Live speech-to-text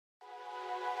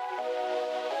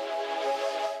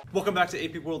Welcome back to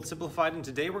AP World Simplified, and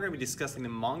today we're going to be discussing the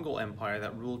Mongol Empire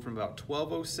that ruled from about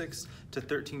 1206 to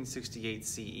 1368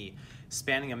 CE,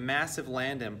 spanning a massive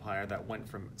land empire that went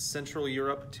from Central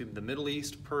Europe to the Middle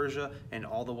East, Persia, and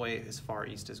all the way as far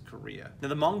east as Korea. Now,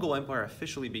 the Mongol Empire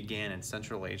officially began in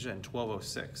Central Asia in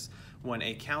 1206, when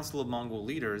a council of Mongol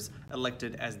leaders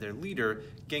elected as their leader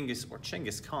Genghis or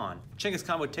Chenghis Khan. Chenghis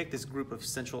Khan would take this group of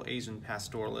Central Asian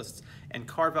pastoralists and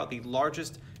carve out the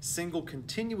largest single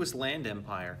continuous land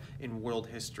empire in world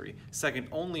history, second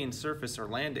only in surface or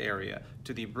land area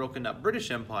to the broken up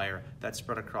British Empire that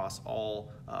spread across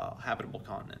all habitable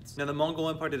continents. Now, the Mongol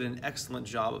Empire did an excellent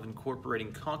job of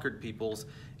incorporating conquered peoples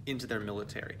into their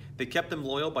military. They kept them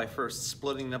loyal by first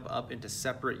splitting them up into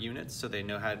separate units so they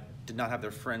did not have their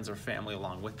friends or family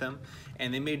along with them,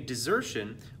 and they made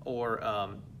desertion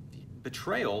or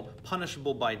betrayal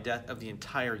punishable by death of the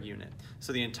entire unit.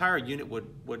 So the entire unit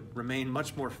would remain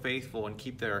much more faithful and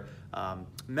keep their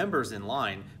members in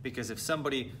line, because if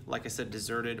somebody, like I said,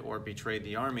 deserted or betrayed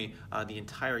the army, the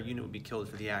entire unit would be killed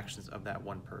for the actions of that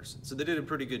one person. So they did a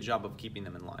pretty good job of keeping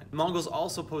them in line. The Mongols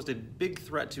also posed a big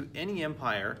threat to any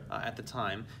empire at the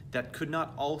time that could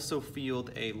not also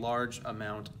field a large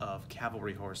amount of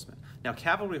cavalry horsemen. Now,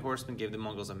 cavalry horsemen gave the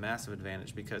Mongols a massive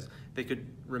advantage because they could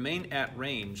remain at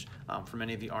range from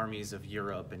any of the armies of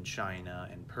Europe and China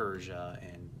and Persia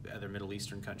and other Middle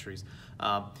Eastern countries.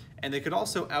 And they could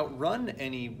also outrun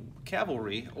any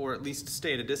cavalry, or at least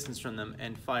stay at a distance from them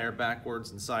and fire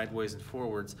backwards and sideways and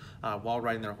forwards while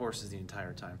riding their horses the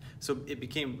entire time. So it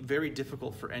became very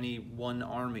difficult for any one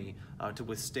army to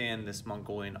withstand this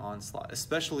Mongolian onslaught,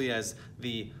 especially as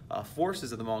the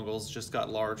forces of the Mongols just got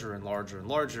larger and larger and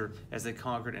larger as they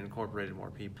conquered and incorporated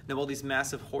more people. Now, while these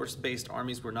massive horse-based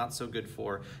armies were not so good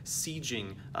for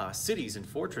sieging cities and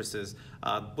fortresses,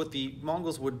 what the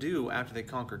Mongols would do after they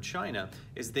conquered China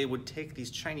is they would take these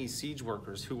Chinese siege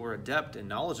workers who were adept and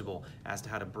knowledgeable as to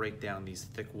how to break down these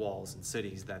thick walls and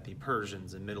cities that the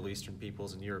Persians and Middle Eastern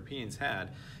peoples and Europeans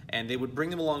had, and they would bring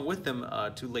them along with them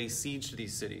to lay siege to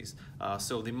these cities.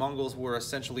 So the Mongols were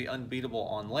essentially unbeatable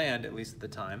on land, at least at the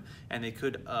time, and they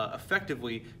could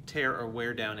effectively tear or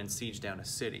wear down and siege down a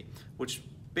city, which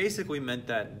basically meant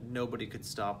that nobody could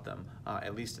stop them,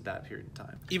 at least at that period of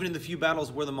time. Even in the few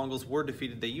battles where the Mongols were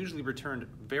defeated, they usually returned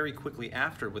very quickly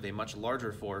after with a much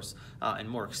larger force and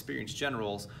more experienced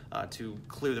generals to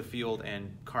clear the field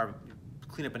and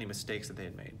clean up any mistakes that they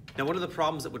had made. Now, one of the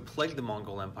problems that would plague the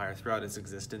Mongol Empire throughout its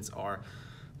existence are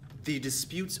the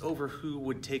disputes over who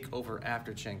would take over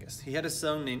after Chenghis. He had a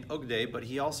son named Ogde, but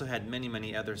he also had many,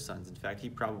 many other sons. In fact, he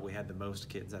probably had the most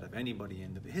kids out of anybody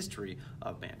in the history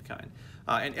of mankind.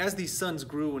 And as these sons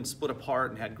grew and split apart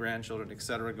and had grandchildren,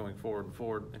 etc., going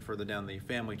forward and further down the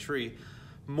family tree,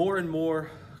 more and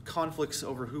more conflicts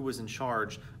over who was in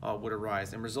charge would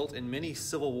arise and result in many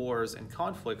civil wars and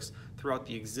conflicts throughout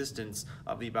the existence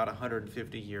of the about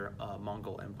 150-year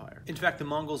Mongol Empire. In fact, the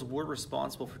Mongols were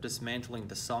responsible for dismantling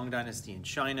the Song dynasty in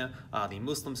China, the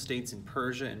Muslim states in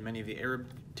Persia, and many of the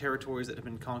Arab territories that have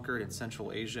been conquered in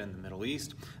Central Asia and the Middle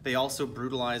East. They also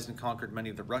brutalized and conquered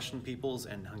many of the Russian peoples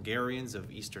and Hungarians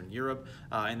of Eastern Europe,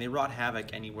 and they wrought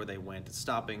havoc anywhere they went,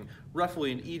 stopping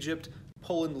roughly in Egypt,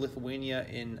 Poland, Lithuania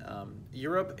in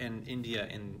Europe, and India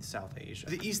in South Asia.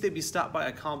 To the east, they'd be stopped by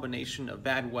a combination of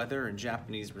bad weather and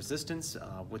Japanese resistance,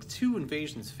 with 2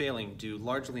 invasions failing due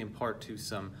largely in part to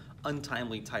some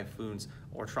untimely typhoons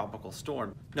or tropical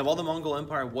storm. Now, while the Mongol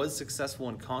Empire was successful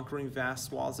in conquering vast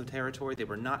swaths of territory, they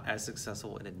were not as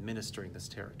successful in administering this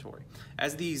territory.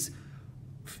 As these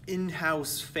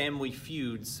in-house family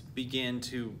feuds began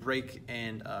to break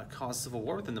and cause civil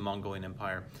war within the Mongolian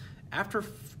Empire, after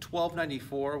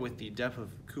 1294, with the death of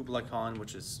Kublai Khan,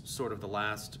 which is sort of the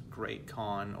last great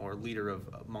Khan or leader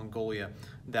of Mongolia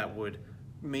that would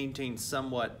maintain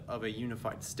somewhat of a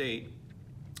unified state,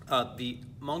 the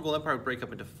Mongol Empire would break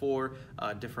up into 4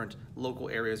 different local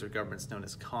areas or governments known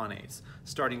as Khanates,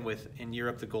 starting with, in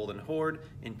Europe, the Golden Horde,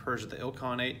 in Persia, the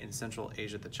Ilkhanate, in Central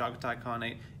Asia, the Chagatai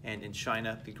Khanate, and in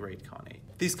China, the Great Khanate.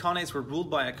 These Khanates were ruled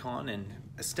by a Khan and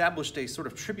established a sort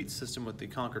of tribute system with the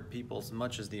conquered peoples,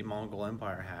 much as the Mongol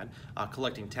Empire had,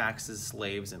 collecting taxes,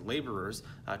 slaves, and laborers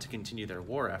to continue their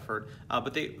war effort.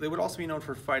 But they would also be known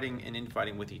for fighting and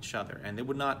infighting with each other, and they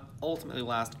would not ultimately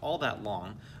last all that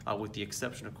long, with the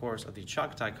exception, of course, of the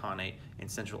Chagatai Khanate in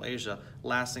Central Asia,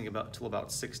 lasting till about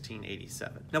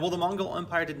 1687. Now, while the Mongol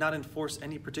Empire did not enforce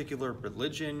any particular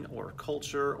religion or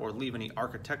culture or leave any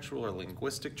architectural or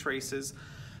linguistic traces,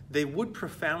 they would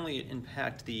profoundly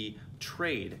impact the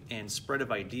trade and spread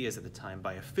of ideas at the time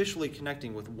by officially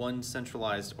connecting with one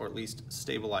centralized or at least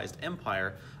stabilized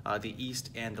empire, the East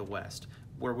and the West.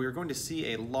 where we're going to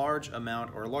see a large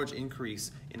amount or a large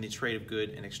increase in the trade of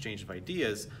goods and exchange of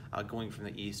ideas going from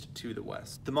the east to the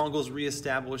west. The Mongols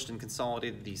reestablished and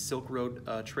consolidated the Silk Road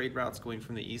trade routes going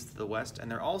from the east to the west, and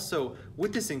they're also,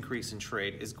 with this increase in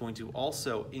trade, is going to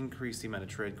also increase the amount of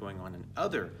trade going on in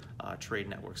other trade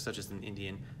networks, such as in the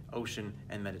Indian Ocean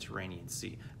and Mediterranean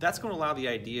Sea. That's going to allow the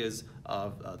ideas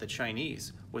of the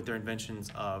Chinese, with their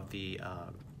inventions of the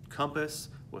compass,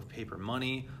 with paper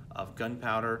money, of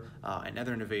gunpowder, and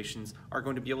other innovations, are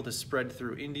going to be able to spread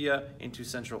through India, into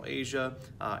Central Asia,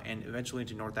 and eventually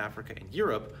into North Africa and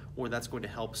Europe, where that's going to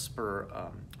help spur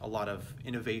a lot of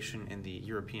innovation in the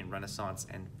European Renaissance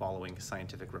and following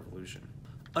scientific revolution.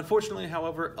 Unfortunately,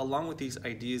 however, along with these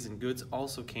ideas and goods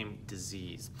also came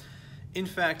disease. In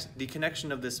fact, the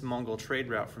connection of this Mongol trade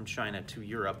route from China to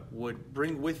Europe would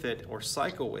bring with it, or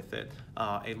cycle with it,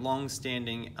 a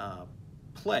long-standing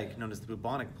plague known as the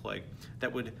bubonic plague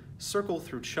that would circle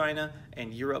through China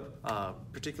and Europe,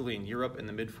 particularly in Europe in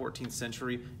the mid-14th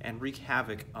century, and wreak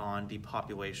havoc on the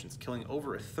populations, killing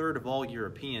over a third of all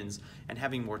Europeans and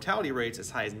having mortality rates as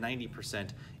high as 90%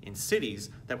 in cities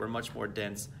that were much more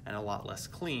dense and a lot less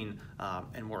clean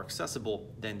and more accessible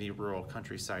than the rural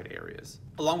countryside areas.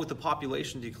 Along with the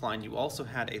population decline, you also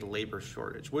had a labor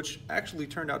shortage, which actually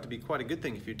turned out to be quite a good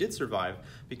thing if you did survive,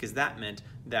 because that meant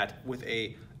that with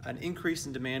an increase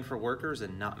in demand for workers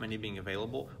and not many being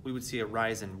available, we would see a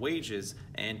rise in wages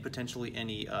and potentially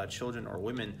any children or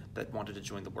women that wanted to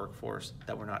join the workforce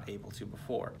that were not able to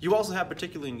before. You also have,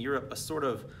 particularly in Europe, a sort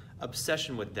of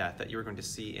obsession with death that you're going to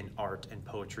see in art and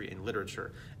poetry and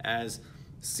literature, as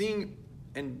seeing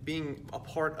and being a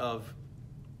part of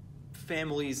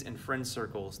families and friend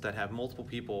circles that have multiple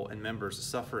people and members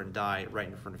suffer and die right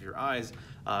in front of your eyes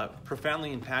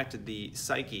profoundly impacted the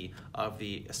psyche of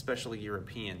the especially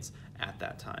Europeans at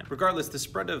that time. Regardless, the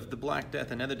spread of the Black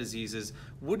Death and other diseases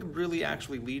would really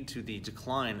actually lead to the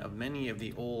decline of many of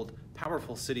the old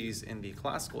powerful cities in the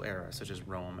classical era, such as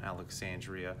Rome,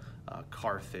 Alexandria,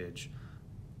 Carthage,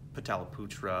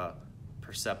 Pataliputra,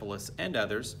 Persepolis, and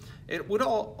others. It would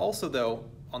also, though,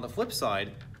 on the flip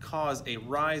side, cause a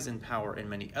rise in power in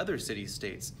many other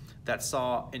city-states that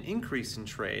saw an increase in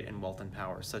trade and wealth and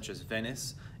power, such as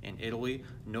Venice in Italy,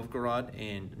 Novgorod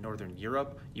in Northern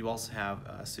Europe. You also have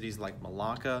cities like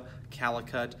Malacca,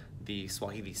 Calicut, the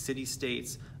Swahili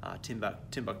city-states,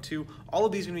 Timbuktu. All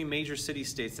of these are going to be major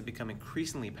city-states that become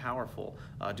increasingly powerful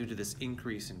due to this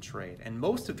increase in trade. And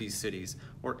most of these cities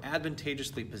were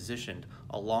advantageously positioned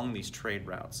along these trade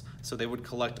routes. So they would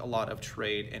collect a lot of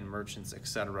trade and merchants,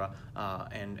 etc.,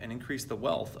 and increase the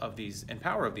wealth of these and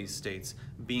power of these states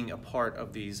being a part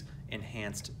of these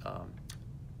enhanced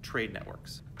trade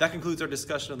networks. That concludes our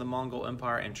discussion of the Mongol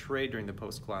Empire and trade during the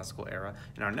post-classical era.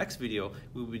 In our next video,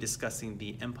 we will be discussing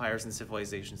the empires and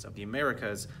civilizations of the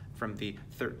Americas from the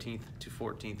 13th to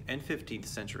 14th and 15th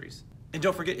centuries. And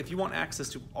don't forget, if you want access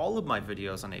to all of my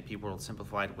videos on AP World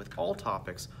Simplified with all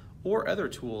topics or other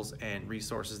tools and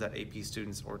resources that AP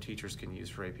students or teachers can use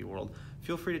for AP World,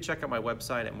 feel free to check out my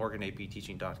website at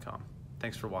morganapteaching.com.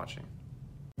 Thanks for watching.